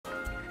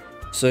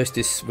So is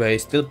this way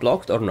still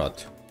blocked or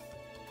not?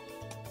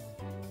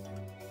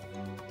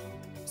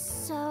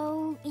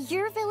 So,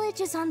 your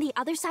village is on the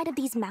other side of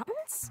these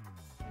mountains?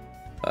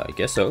 I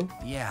guess so.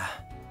 Yeah.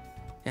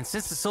 And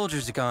since the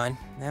soldiers are gone,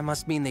 that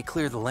must mean they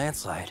cleared the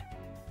landslide.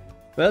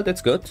 Well,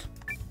 that's good.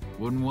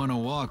 Wouldn't want to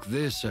walk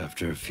this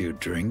after a few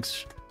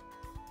drinks.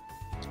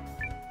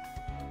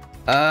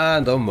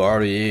 Ah, don't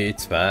worry,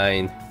 it's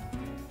fine.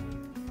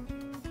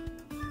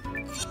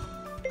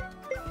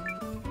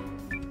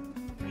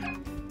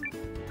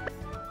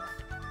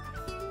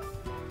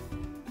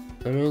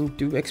 I mean,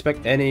 do you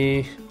expect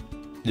any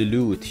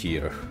loot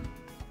here?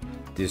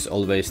 This is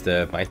always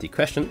the mighty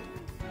question.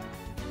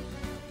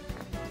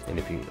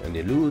 Anything,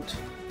 any loot?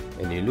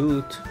 Any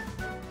loot?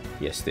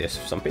 Yes, there's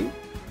something.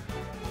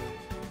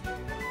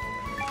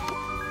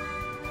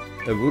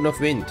 A rune of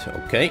wind,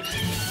 okay.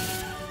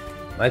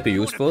 Might be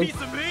useful.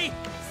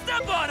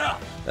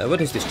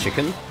 What is this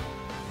chicken? Evil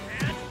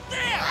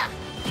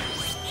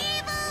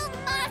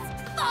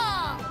must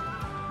fall!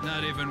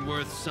 Not even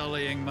worth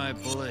sullying my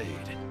blade.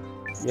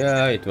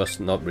 Yeah, it was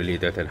not really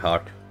that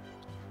hard.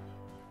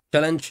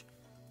 Challenge.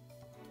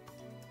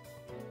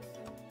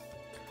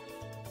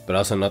 But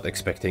also not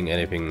expecting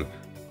anything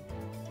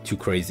too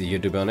crazy here,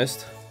 to be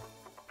honest.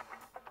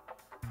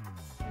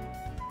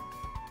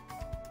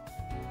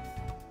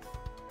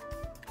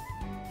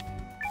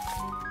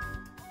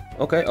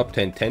 Okay,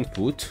 obtain 10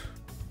 food.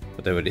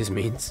 Whatever this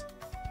means.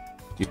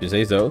 You can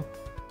say so.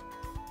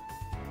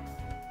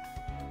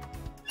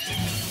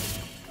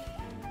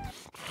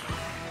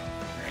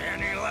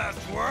 Any last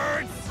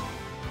words?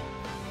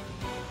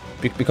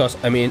 Because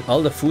I mean,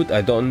 all the food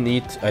I don't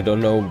need. I don't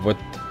know what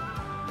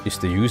is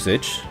the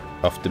usage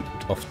of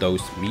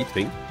those meat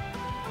thing.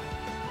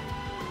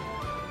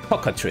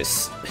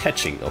 Cockatrice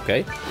hatching,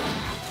 okay.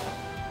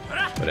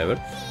 Whatever.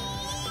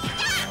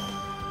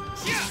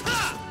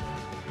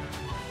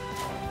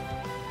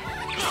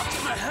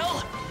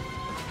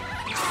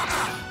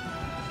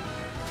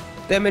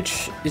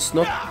 Damage is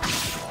not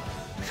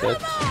that good.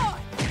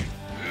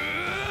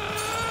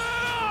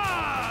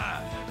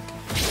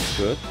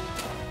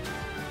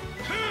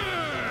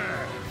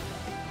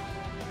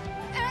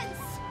 And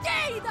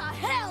stay the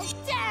hell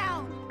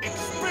down!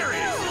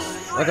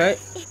 Okay.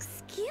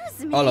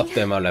 Excuse me. All of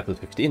them are level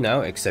 15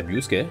 now, except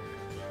Yusuke.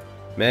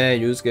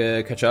 Man,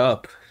 Yusuke, catch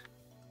up.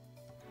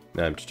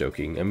 No, I'm just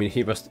joking. I mean,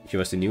 he was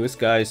the newest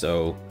guy,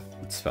 so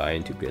it's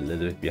fine to be a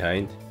little bit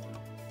behind.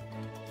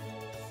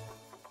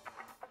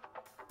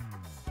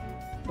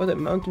 But the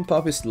mountain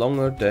path is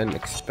longer than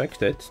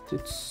expected.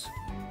 It's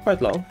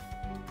quite long,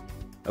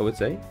 I would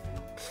say.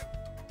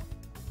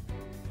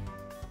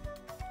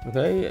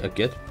 Okay, I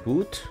get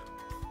food.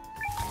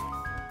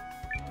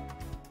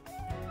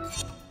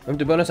 And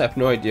to be honest, I have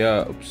no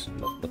idea. Oops,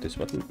 not this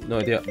button. No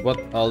idea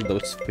what all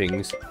those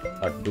things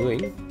are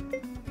doing.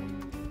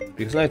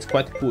 Because now it's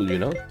quite cool, you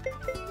know.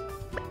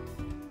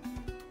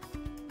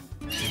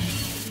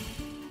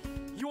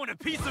 You want a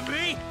piece of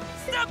me?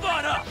 Step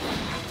on up!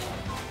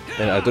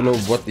 And I don't know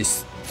what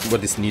is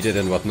needed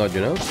and what not,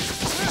 you know.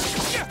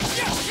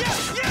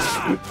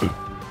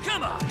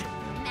 Come on!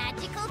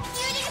 Magical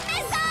cutie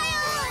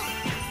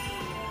missile!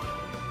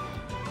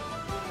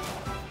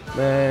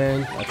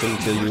 Man, I can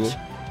kill you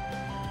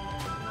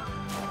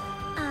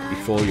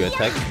before you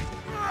attack.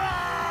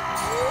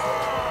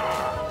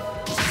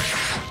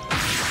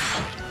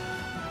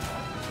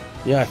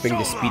 Yeah, I think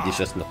the speed is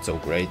just not so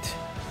great.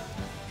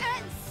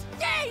 And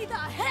stay the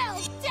hell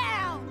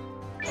down!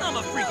 I'm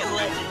a freaking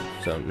legend!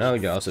 So now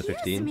you're also 15.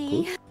 Excuse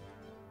me. Cool.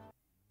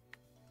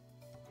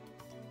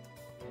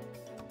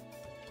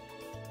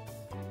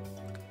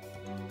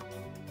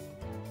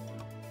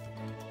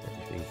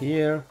 Anything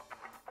here?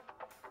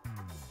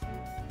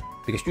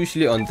 Because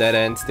usually on dead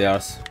ends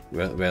there's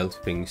well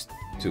things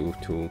to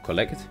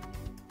collect.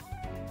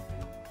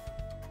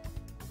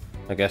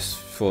 I guess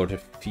for the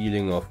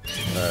feeling of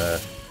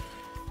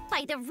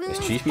By the rune's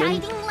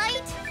achievement. guiding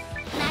light,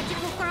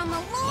 magical from a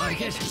lord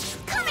Like it?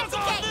 coming to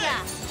get ya!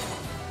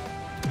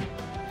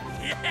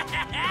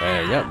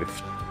 Yeah,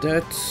 with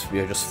that we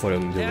are just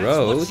following the That's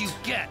road. what you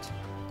get!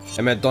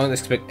 I mean, I don't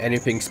expect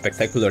anything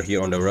spectacular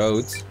here on the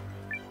roads.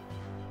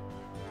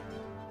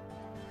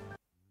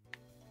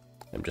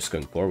 I'm just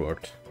going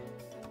forward.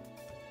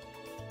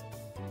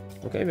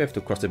 Okay, we have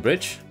to cross the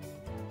bridge.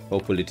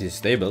 Hopefully it is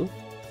stable.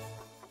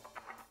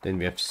 Then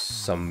we have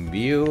some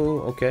view,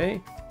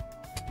 okay.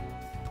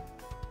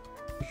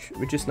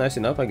 Which is nice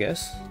enough, I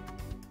guess.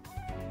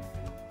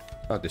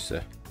 Oh, this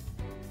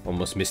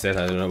almost missed that,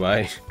 I don't know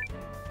why.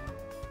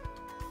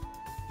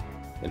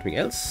 Anything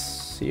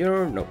else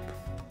here? Nope.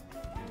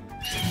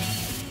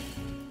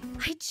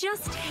 I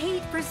just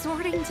hate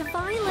resorting to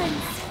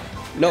violence.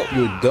 No,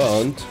 you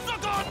don't.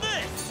 Suck on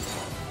this!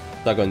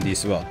 Stuck on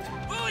this what?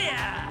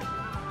 Booyah!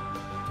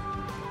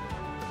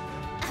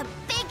 A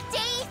big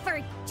day for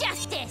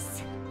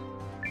justice.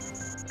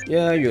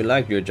 Yeah, you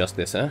like your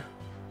justice, huh?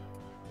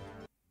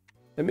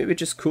 And maybe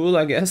just cool,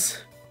 I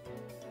guess.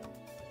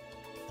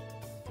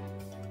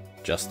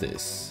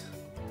 Justice.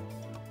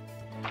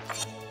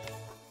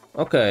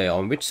 Okay,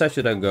 on which side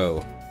should I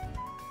go?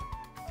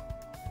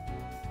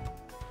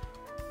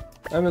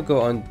 I'm gonna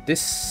go on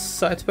this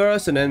side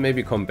first and then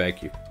maybe come back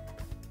here.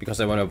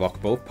 Because I want to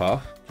walk both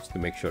paths, just to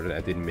make sure that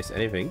I didn't miss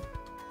anything.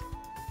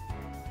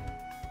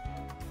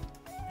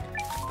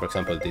 For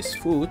example, this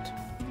food.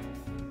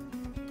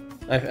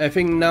 I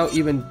think now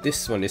even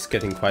this one is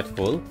getting quite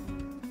full.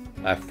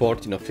 I have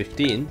 14 of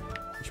 15,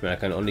 which means I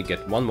can only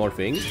get one more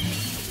thing.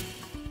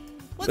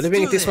 But I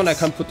think this one I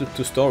can't put it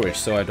to storage,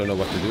 so I don't know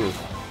what to do.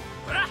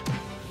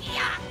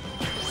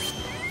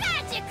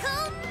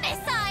 Magical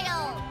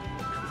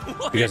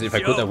missile! Because if I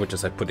could, I would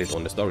just put it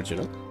on the storage, you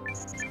know?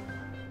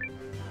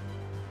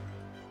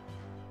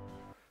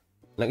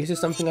 Like, is this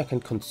something I can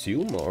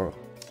consume, or...?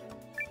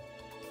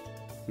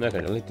 No, I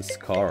can only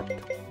discard.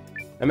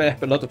 I mean, I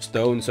have a lot of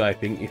stones, so I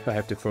think if I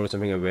have to throw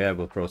something away, I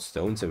will throw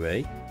stones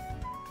away.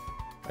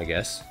 I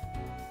guess.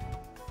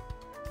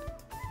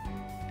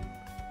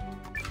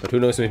 But who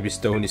knows, maybe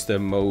stone is the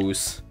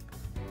most...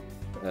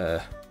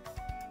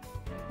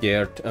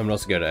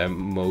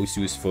 most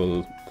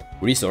useful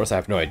resource. I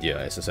have no idea.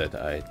 As I said,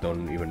 I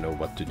don't even know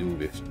what to do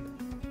with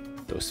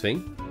those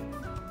things.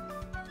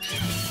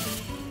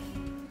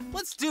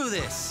 Let's do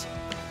this.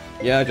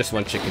 Yeah, just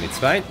one chicken, it's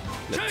fine.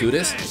 Let's do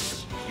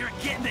this. You're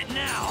getting it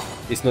now.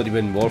 It's not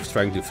even worth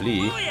trying to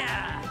flee. Oh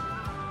yeah.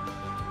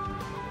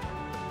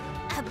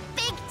 A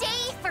big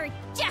day for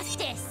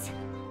justice!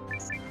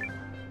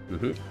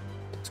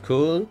 It's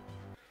cool.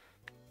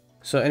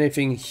 So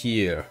anything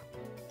here?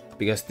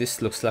 Because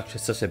this looks like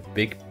such a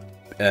big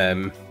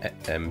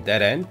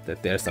dead end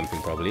that there's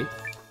something probably.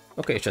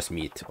 Okay, it's just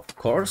meat, of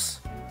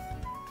course.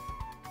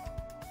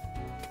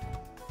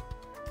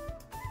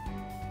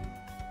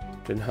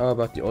 Then how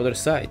about the other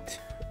side?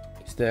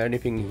 Is there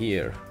anything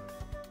here?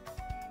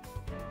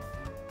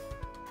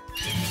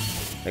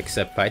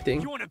 Except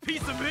fighting? You want a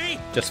piece of me?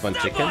 Just one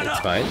Step chicken, on it's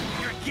up. fine.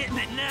 You're getting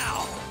it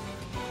now.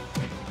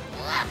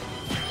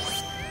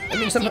 I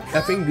mean,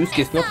 I think Yusuke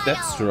is not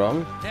that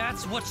strong.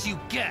 That's what you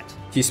get.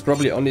 He's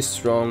probably only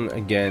strong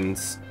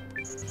against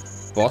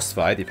boss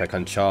fight if I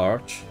can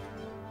charge.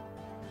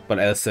 But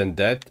else than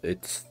that,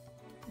 it's...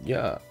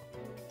 yeah,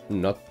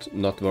 not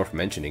worth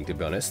mentioning, to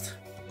be honest.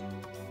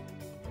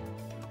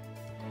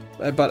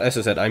 But as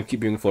I said, I'm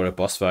keeping for a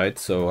boss fight,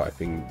 so I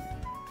think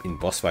in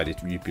boss fight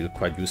it will be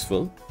quite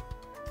useful.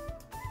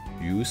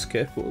 Use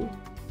careful.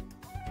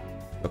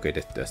 Okay,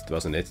 that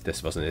wasn't it.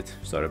 This wasn't it.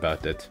 Sorry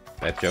about that.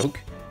 Bad joke.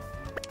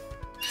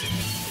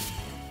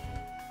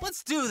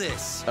 Let's do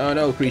this. Oh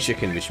no, free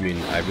chicken, which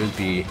means I will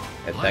be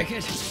attacked.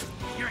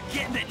 You're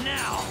getting it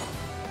now.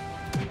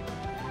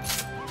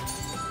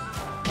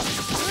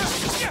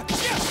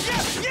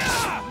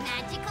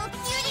 Magical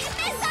cutie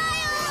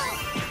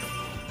missile!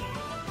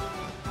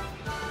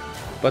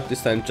 But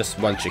this time just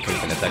one chicken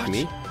can attack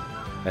me,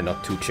 and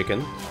not two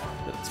chicken.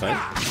 That's fine.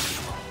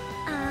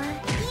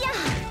 Yeah!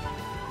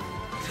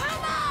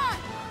 Come on!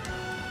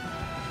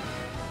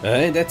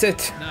 And that's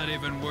it. Not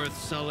even worth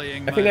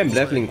sullying. I think my I'm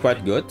leveling blood.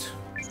 quite good.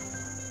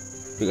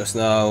 Because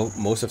now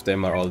most of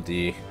them are all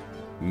the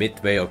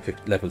midway of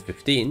level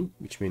 15,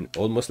 which means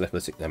almost level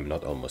 6. I'm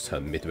not almost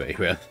midway.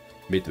 Well,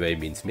 midway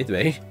means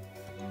midway.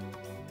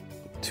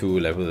 2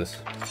 levels.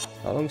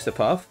 How long is the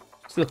path?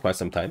 Still quite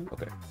some time.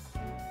 Okay.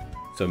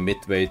 So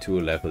midway to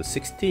level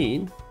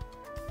 16.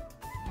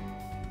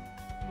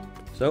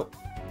 So,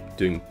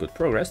 doing good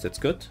progress. That's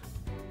good.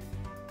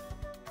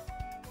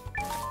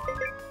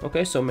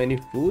 Okay, so many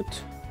food.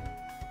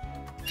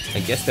 I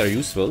guess they're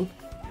useful.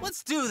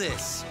 Let's do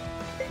this.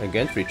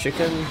 Again, free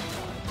chicken.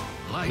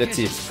 Like Let's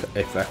see it.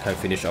 if I can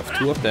finish off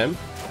 2 of them.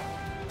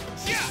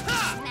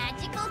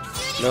 Magical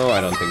cutie No,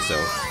 I don't think so.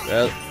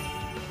 Well,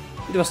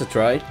 it was a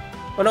try.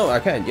 Oh no, I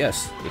can,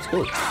 yes. It's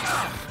cool.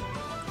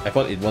 I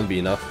thought it won't be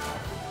enough.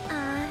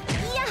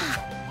 yeah!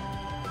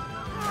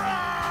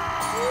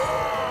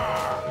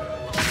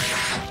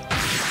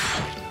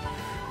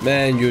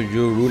 Man, your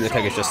rune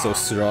attack is just so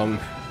strong.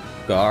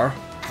 Gar.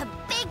 A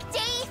big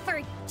day for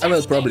justice! I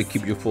will probably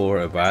keep you for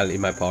a while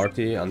in my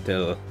party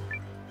until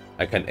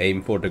I can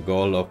aim for the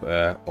goal of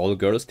all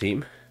girls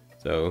team.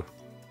 So,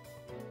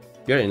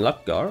 you're in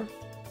luck, Gar.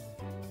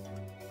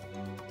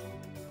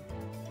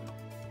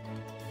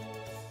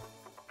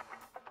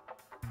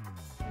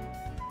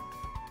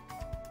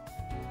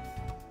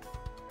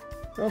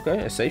 Okay,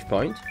 a save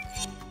point.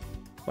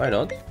 Why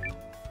not?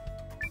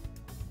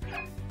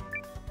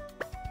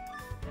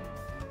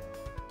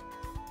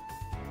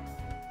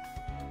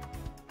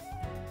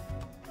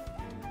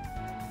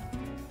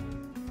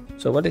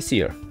 So what is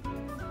here?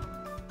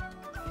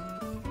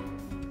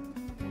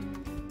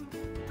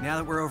 Now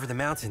that we're over the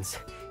mountains,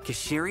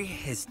 Kashiri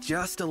is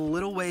just a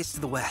little ways to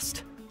the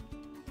west.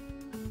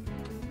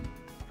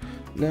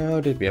 Now,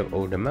 did we have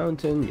over the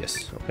mountain?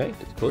 Yes, okay,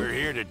 that's cool. We're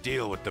here to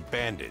deal with the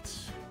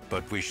bandits,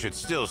 but we should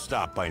still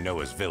stop by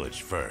Noah's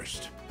village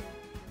first.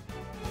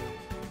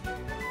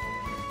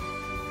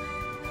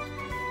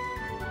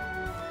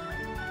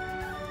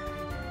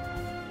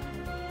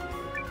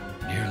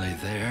 Nearly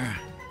there.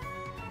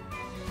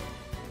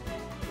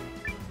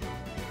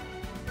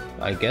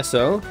 I guess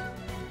so.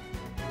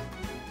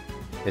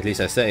 At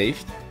least I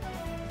saved.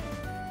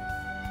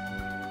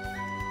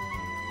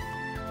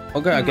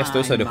 Okay, I guess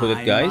those are the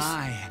hooded guys.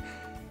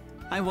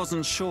 I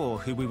wasn't sure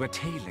who we were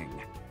tailing,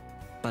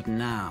 but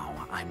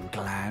now I'm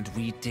glad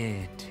we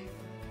did.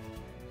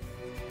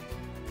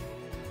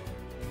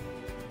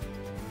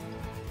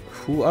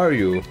 Who are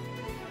you?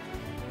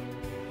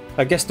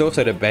 I guess those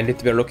are the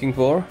bandits we're looking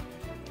for.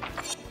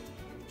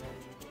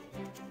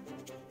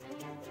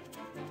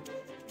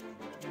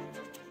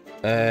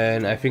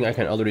 And I think I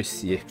can already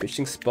see a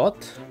fishing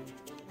spot.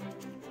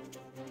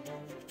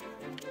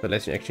 So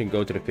let's actually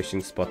go to the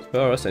fishing spot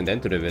first and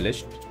then to the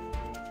village.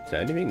 Is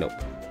there anything? Nope.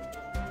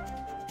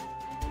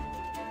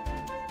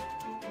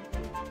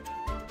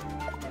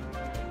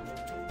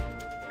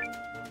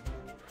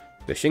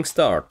 Fishing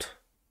start.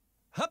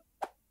 Hup.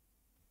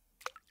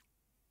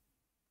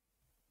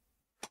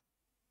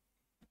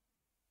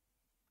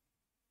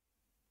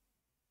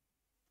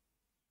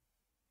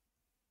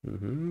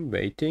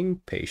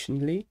 Waiting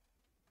patiently.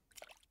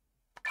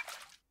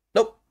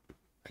 Nope.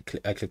 I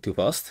clicked too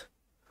fast.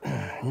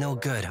 No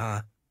good,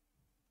 huh?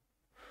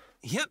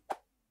 Yep.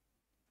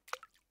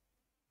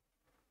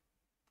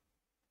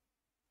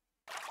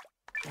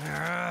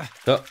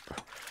 Oh.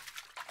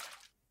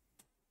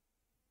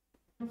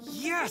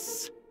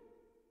 Yes.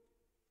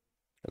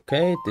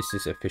 Okay, this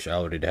is a fish I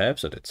already have,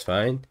 so that's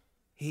fine.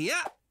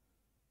 Yeah.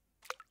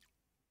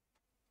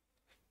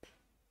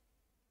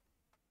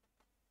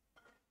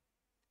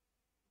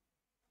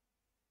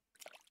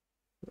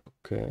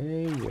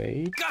 Okay,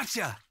 wait.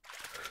 Gotcha.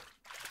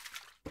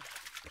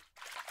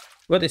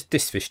 What is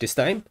this fish this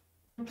time?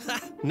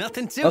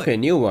 Nothing to Okay, it.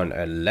 new one,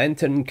 a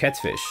lantern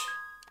catfish.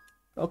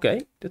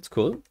 Okay, that's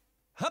cool.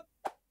 Hup.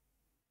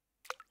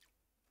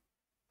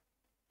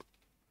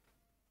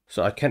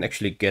 So I can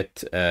actually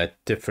get a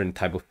different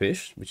type of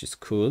fish, which is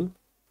cool.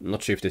 I'm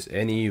not sure if there's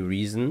any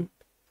reason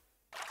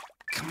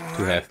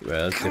to have,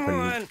 well,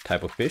 different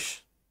type of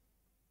fish.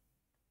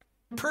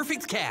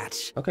 Perfect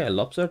catch. Okay, a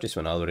lobster, this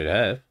one I already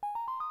have.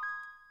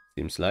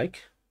 Seems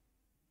like.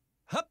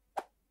 Hup.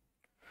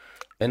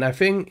 And I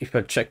think if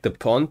I check the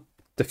pond,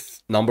 the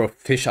number of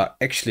fish are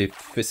actually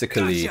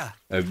physically,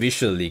 Gotcha.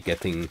 visually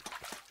getting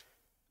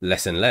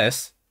less and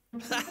less.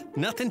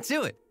 Nothing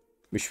to it.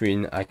 Which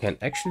means I can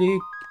actually,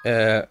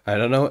 I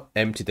don't know,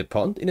 empty the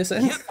pond in a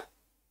sense. Yep.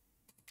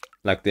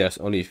 Like there's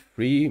only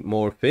 3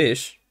 more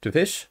fish to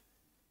fish.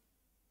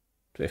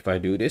 So if I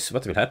do this,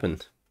 what will happen?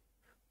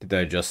 Did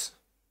I just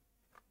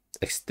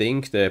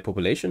extinct the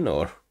population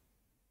or?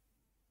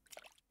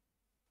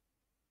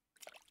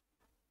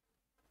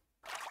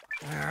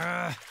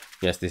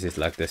 Yes, this is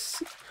like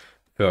this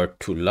third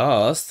to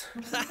last.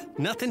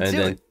 Nothing And to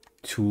then it.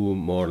 2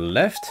 more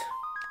left.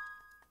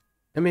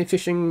 I mean,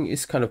 fishing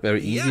is kind of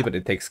very easy, Yeah. but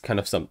it takes kind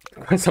of some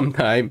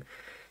time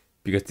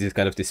because this is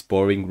kind of this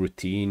boring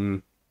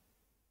routine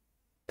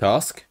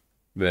task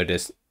where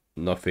there's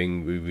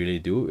nothing we really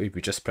do if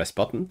we just press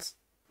buttons.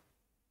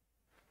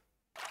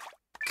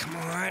 Come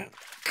on.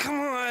 Come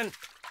on.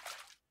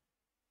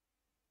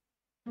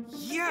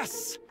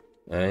 Yes.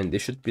 And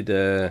this should be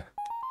the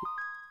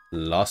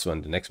last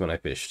one, the next one I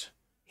fished.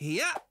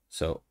 Yeah.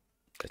 So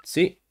let's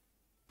see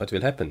what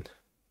will happen.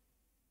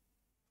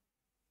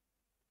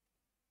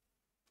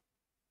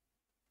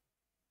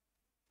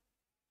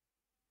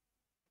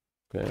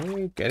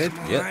 Okay, get it?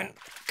 Come Yeah. on.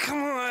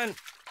 Come on.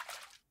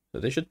 So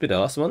this should be the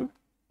last one.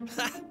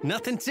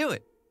 Nothing to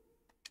it.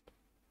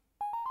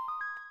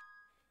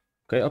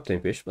 Okay,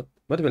 obtain fish. But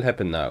what will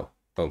happen now?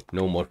 Oh,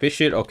 no more fish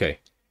here? Okay.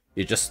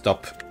 You just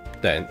stop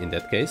then in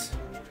that case.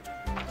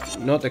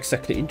 Not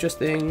exactly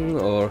interesting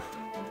or...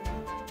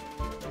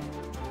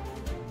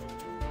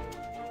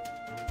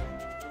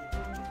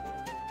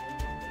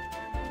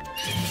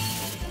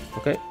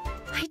 Okay,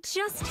 I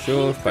just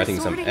Sure, hate fighting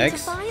some resorting to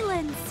eggs.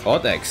 violence.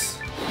 odd X.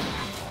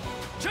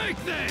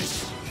 Take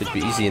this! Should be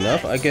easy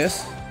enough, I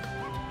guess.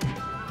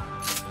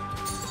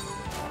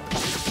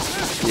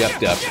 Yep,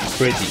 they are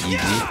pretty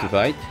easy to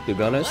fight, to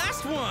be honest.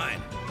 Last one.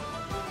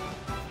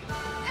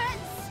 And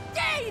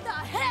stay the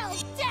hell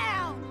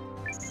down!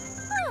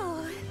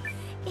 Oh,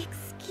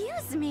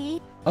 excuse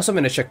me. Also,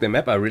 when I checked the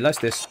map, I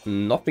realized there's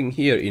nothing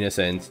here in a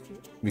sense.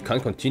 We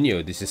can't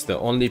continue. This is the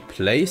only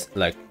place,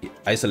 like,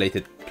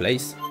 isolated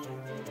place.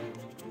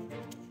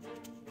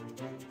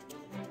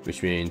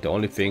 Which means the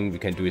only thing we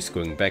can do is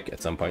going back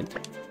at some point.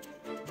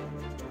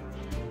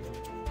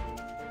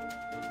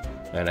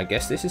 And I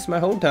guess this is my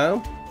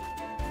hometown.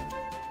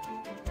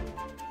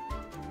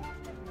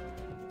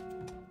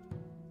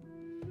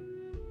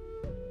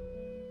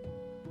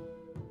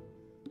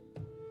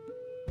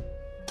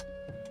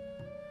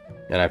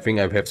 And I think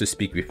I have to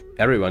speak with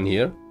everyone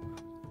here.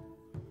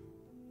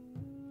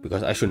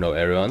 Because I should know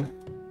everyone,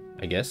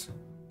 I guess.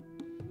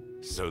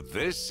 So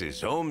this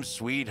is home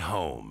sweet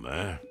home,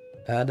 huh?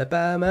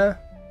 Alabama?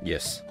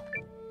 Yes.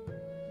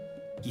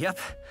 Yep.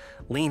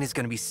 Lean is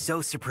gonna be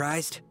so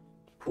surprised.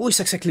 Who is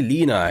exactly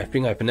Lena? I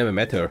think I've never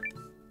met her.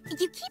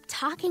 You keep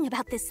talking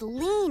about this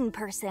lean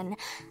person.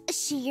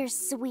 Is she your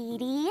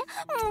sweetie?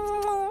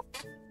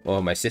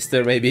 Or my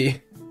sister,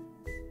 maybe?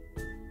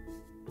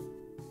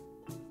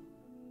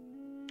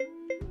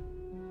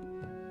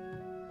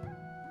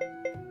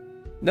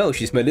 No,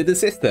 she's my little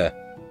sister.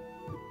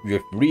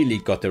 You've really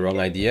got the wrong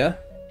idea.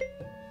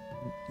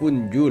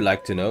 Wouldn't you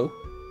like to know?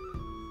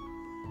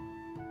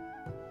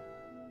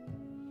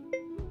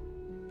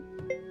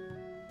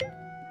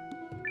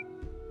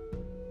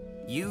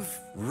 You've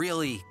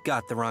really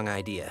got the wrong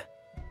idea.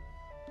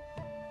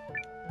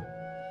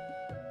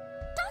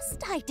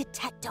 Dost I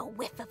detect a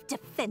whiff of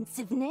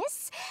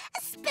defensiveness?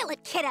 Spill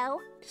it, kiddo.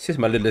 She's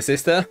my little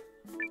sister.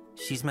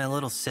 She's my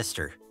little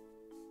sister.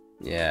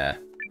 Yeah.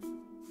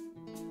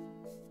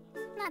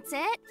 That's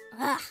it?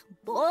 Ugh,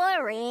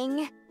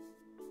 boring.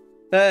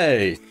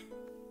 Hey!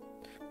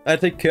 I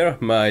take care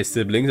of my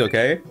siblings,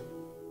 okay?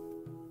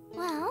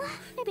 Well,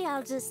 maybe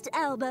I'll just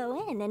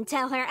elbow in and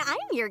tell her I'm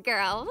your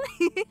girl.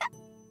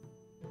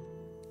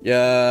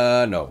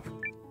 Yeah, no.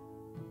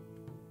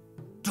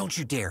 Don't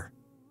you dare.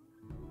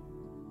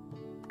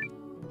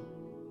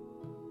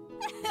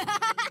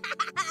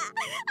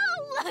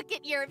 Oh, look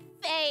at your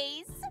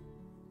face.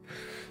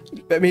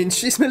 I mean,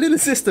 she's my little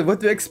sister, what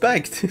do you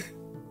expect?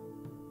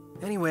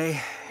 Anyway,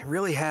 it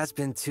really has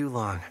been too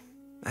long.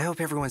 I hope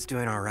everyone's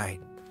doing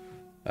alright.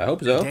 I hope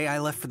The so. day I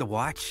left for the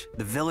watch,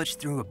 the village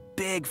threw a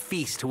big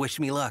feast to wish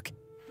me luck.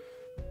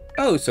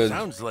 Oh, so...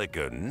 Sounds like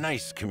a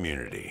nice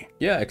community.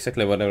 Yeah,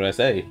 exactly what I'm gonna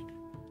say.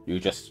 You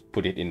just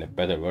put it in a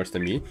better words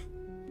than me.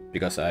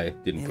 Because I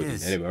didn't put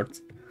it in any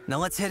words. Now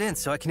let's head in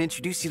so I can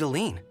introduce you to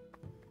Lean.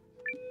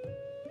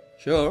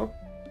 Sure.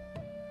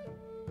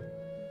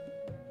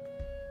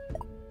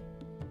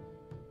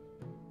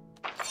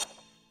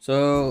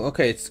 So,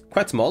 okay, it's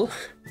quite small.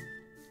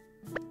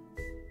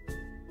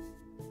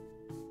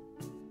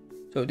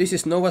 So this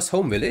is Noah's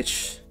home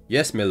village.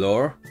 Yes, my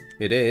lord,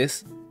 it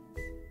is.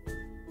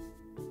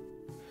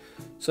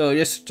 So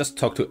just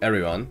talk to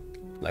everyone,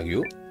 like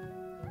you.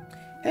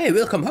 Hey,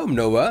 welcome home,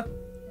 Noah.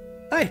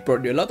 I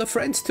brought you a lot of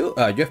friends too.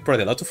 You have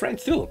brought a lot of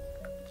friends too.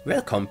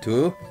 Welcome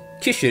to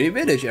Kishiri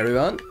village,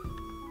 everyone.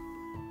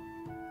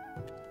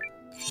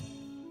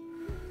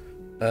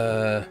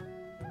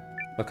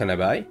 What can I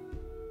buy?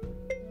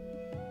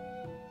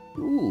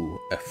 Ooh,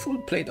 a full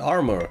plate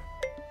armor.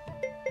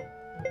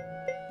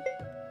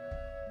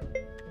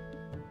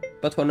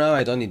 But for now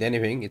I don't need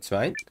anything, it's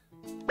fine.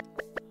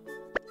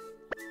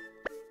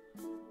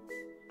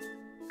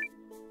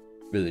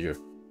 Villager.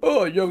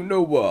 Oh, young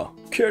Noah,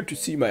 care to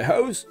see my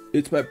house?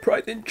 It's my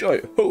pride and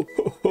joy, ho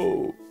ho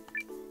ho!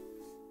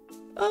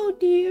 Oh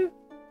dear,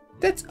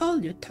 that's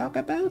all you talk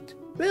about?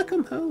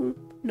 Welcome home,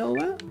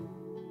 Noah.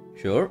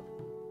 Sure.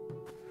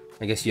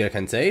 I guess here I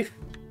can save.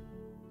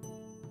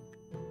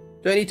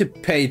 Do I need to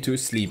pay to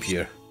sleep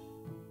here?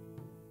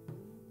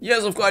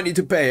 Yes, of course I need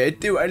to pay, I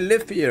do, I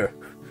live here!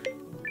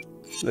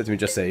 Let me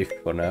just save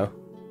for now.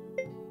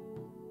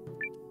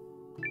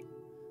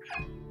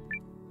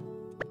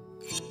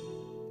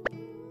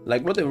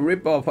 Like, what a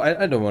rip-off.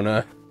 I don't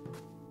wanna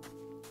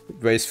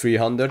waste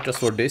 300 just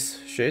for this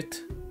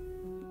shit.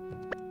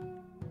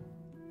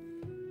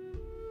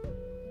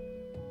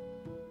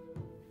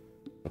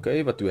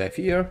 Okay, what do we have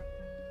here?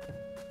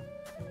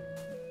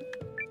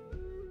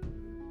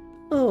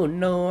 Oh,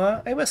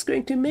 Noah, I was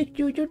going to make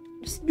you your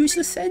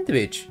useless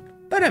sandwich,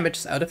 but I'm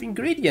just out of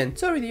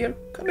ingredients. Sorry, dear.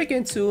 Come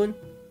again soon.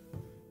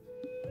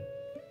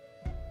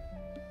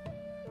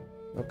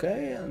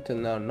 Okay, until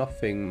now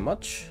nothing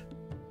much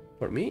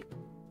for me.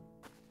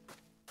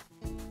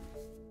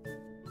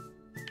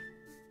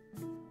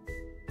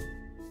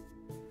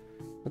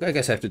 Okay, I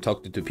guess I have to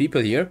talk to two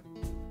people here.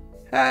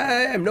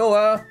 Hi, I'm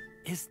Noah.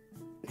 Is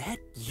that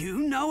you,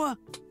 Noah?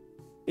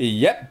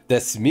 Yep,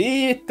 that's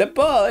me, the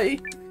boy.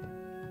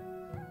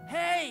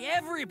 Hey,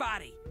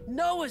 everybody!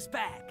 Noah's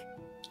back!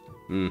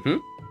 Mm-hmm.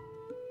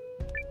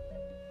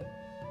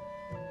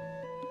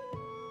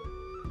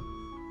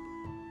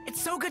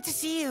 It's so good to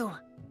see you!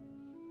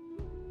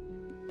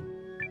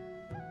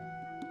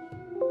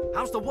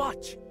 How's the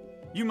watch?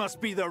 You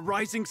must be the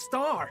rising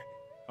star.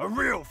 A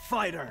real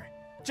fighter.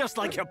 Just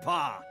like your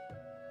pa.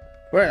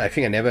 Well, I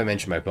think I never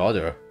mentioned my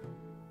brother.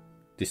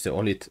 This is the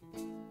only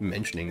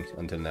mentioning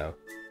until now.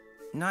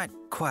 Not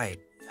quite.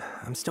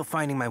 I'm still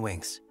finding my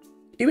wings.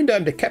 Even though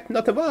I'm the captain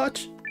of the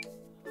watch.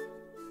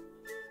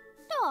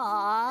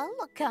 Aw,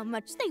 look how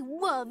much they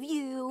love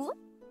you.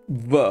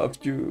 Love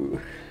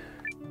you.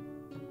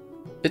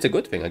 It's a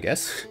good thing, I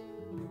guess.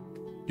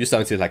 You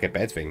sound like a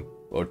bad thing.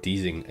 Or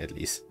teasing, at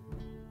least.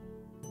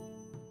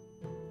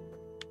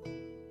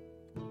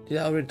 Did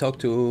I already talk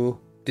to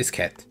this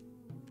cat?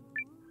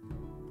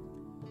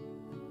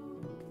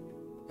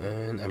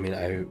 And I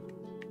mean,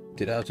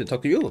 did I also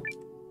talk to you?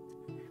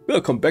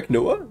 Welcome back,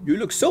 Noah. You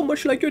look so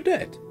much like your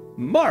dad.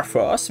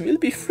 Martha's will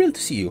be thrilled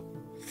to see you.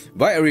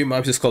 Why every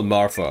mom is called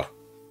Martha?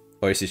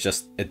 Or is it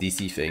just a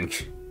DC thing?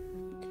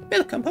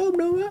 Welcome home,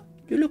 Noah.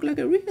 You look like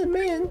a real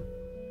man.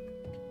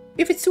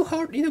 If it's too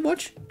hard in the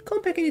watch,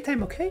 come back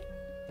anytime, okay?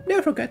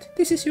 Never forget,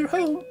 this is your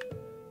home.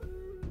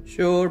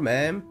 Sure,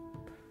 ma'am.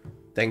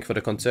 Thank you for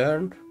the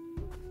concern.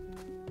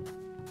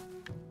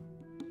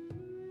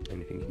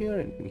 Anything here?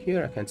 Anything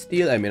here? I can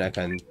steal. I mean, I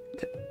can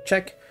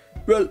check.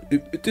 Well,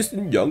 it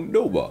isn't young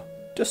Noah.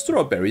 The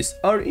strawberries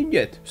aren't in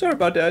yet. Sorry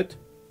about that.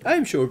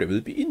 I'm sure they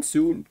will be in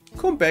soon.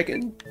 Come back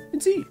and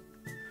see.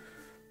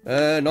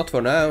 Not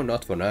for now,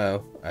 not for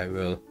now. I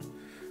will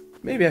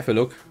maybe have a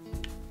look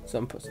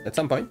at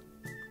some point.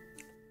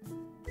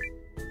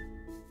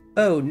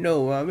 Oh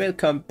Noah,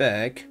 welcome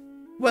back.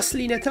 Was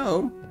Lean at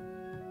home?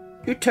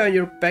 You turn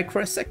your back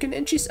for a second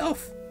and she's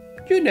off.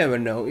 You never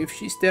know if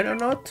she's there or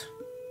not.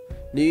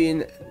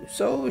 Lean,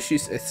 so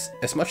she's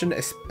as much an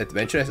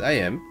adventurer as I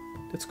am.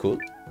 That's cool.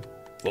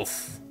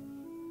 Woof.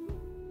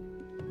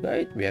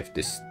 Right, we have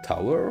this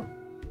tower.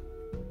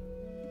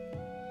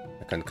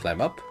 I can climb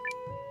up.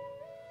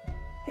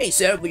 Hey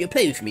sir, will you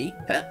play with me?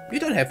 Huh? You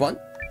don't have one?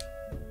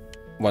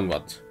 One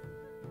what?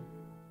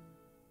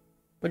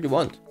 What do you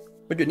want?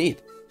 What do you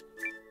need?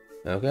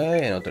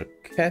 Okay, another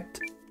cat.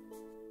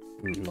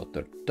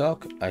 Another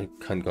dog. I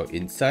can go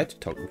inside to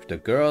talk with the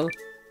girl.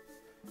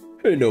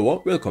 Hey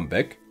Noah, welcome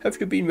back. Have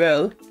you been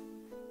well?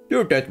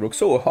 Your dad worked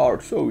so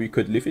hard so we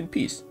could live in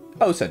peace,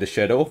 outside the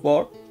shadow of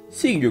war.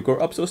 Seeing you grow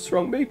up so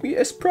strong made me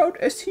as proud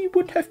as he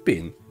would have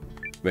been.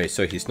 Wait,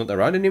 so he's not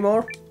around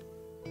anymore?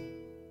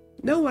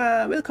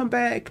 Noah, welcome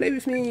back. Play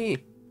with me.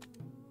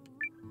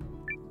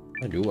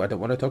 I don't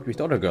want to talk with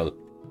the other girl.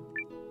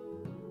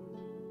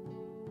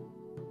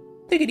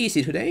 Take it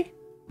easy today.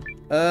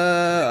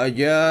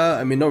 Yeah,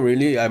 I mean, not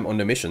really. I'm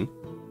on a mission.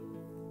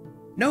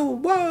 No,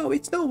 wow,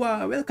 it's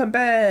Noah. Welcome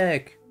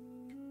back.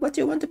 What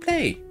do you want to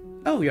play?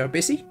 Oh, you're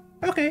busy?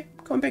 Okay,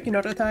 come back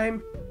another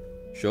time.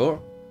 Sure.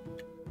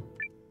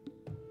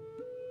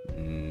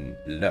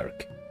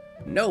 Lurk.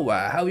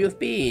 Noah, how you've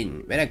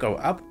been? When I grow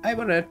up, I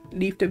wanna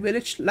leave the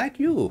village like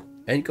you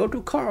and go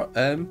to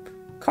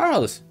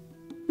Carl's.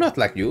 Not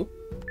like you.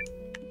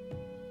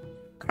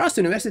 Carl's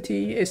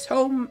University is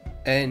home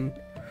and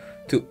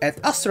to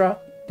Ad Astra,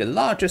 the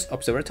largest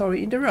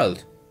observatory in the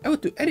world. I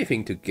would do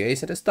anything to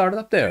gaze at the stars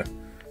up there.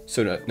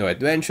 So no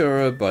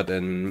adventurer, but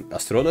an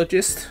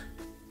astrologist.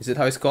 Is it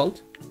how it's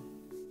called?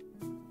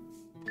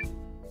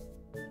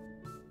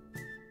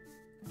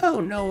 Oh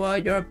Noah,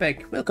 you're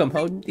back. Welcome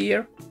home,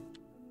 dear.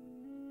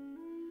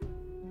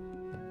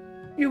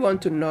 You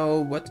want to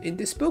know what's in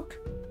this book?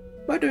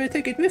 Why don't you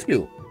take it with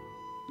you?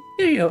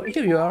 Here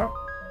you are.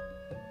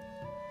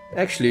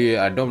 Actually,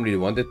 I don't really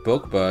want that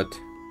book, but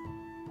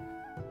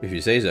if you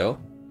say so.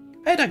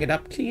 I dug it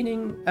up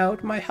cleaning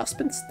out my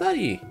husband's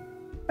study.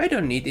 I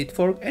don't need it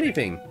for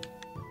anything.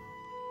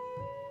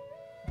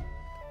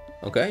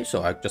 Okay,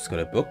 so I just got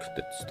a book.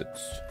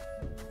 That's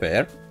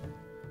fair.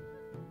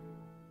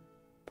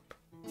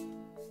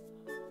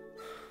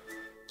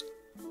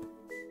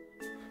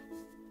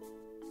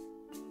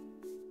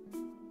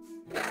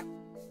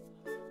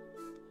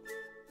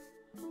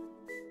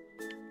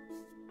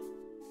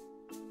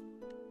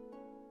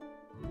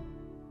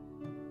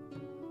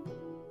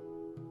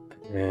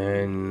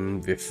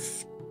 And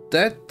with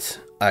that,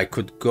 I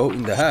could go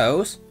in the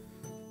house,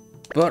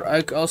 but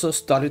I also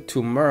started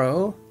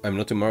tomorrow. I'm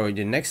not tomorrow, in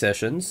the next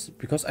sessions,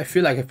 because I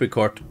feel like I've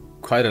recorded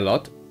quite a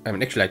lot. I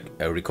mean, actually,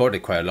 I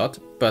recorded quite a lot,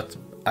 but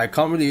I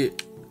can't really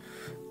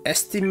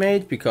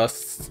estimate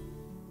because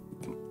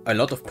a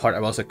lot of part I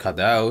also cut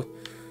out.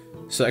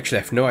 So actually,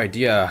 I have no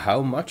idea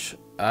how much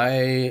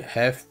I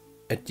have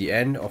at the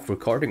end of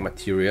recording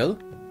material.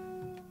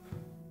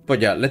 But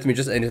yeah, let me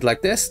just end it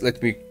like this.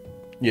 Let me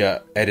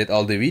edit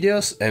all the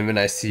videos, and when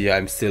I see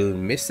I'm still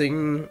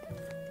missing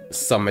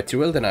some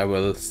material, then I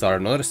will start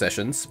another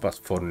sessions, but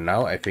for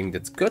now I think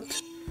that's good.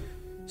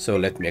 So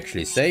let me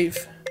actually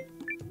save.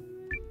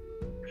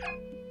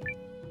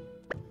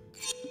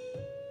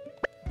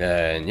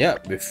 And yeah,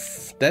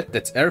 with that,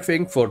 that's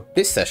everything for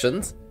this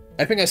session.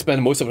 I think I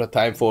spent most of the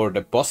time for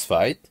the boss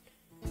fight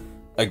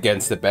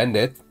against the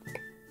bandit.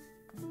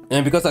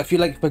 And because I feel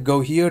like if I go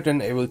here, then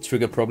it will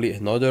trigger probably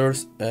another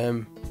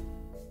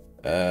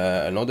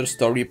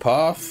story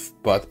path,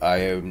 but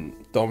I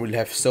don't really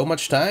have so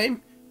much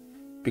time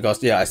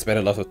because I spent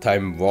a lot of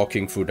time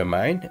walking through the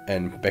mine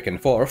and back and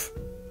forth.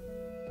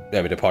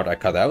 With the part I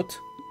cut out.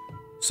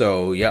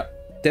 So yeah,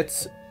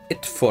 that's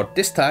it for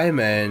this time,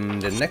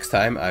 and the next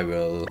time I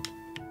will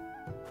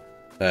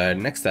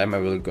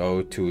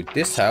go to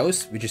this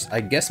house, which is I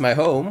guess my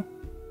home.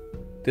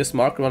 This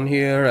marked one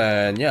here,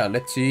 and yeah,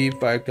 let's see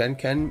if I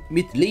can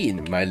meet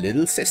Lean, my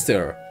little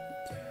sister.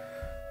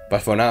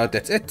 But for now,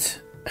 that's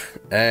it.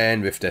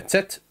 And with that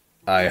said,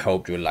 I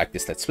hope you like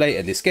this let's play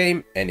and this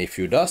game, and if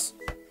you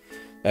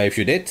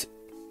did,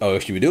 or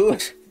if you do,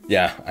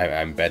 yeah,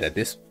 I'm bad at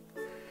this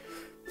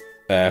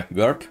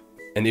verb,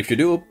 and if you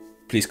do,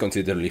 please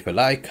consider leave a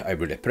like, I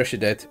really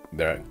appreciate it,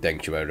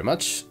 thank you very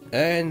much,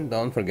 and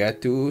don't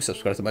forget to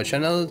subscribe to my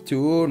channel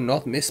to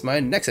not miss my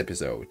next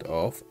episode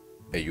of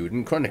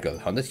Eiyuden Chronicle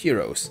 100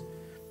 Heroes.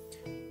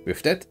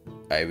 With that,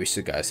 I wish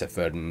you guys have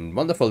a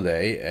wonderful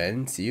day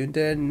and see you in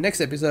the next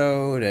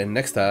episode, and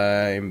next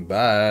time,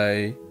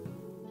 bye!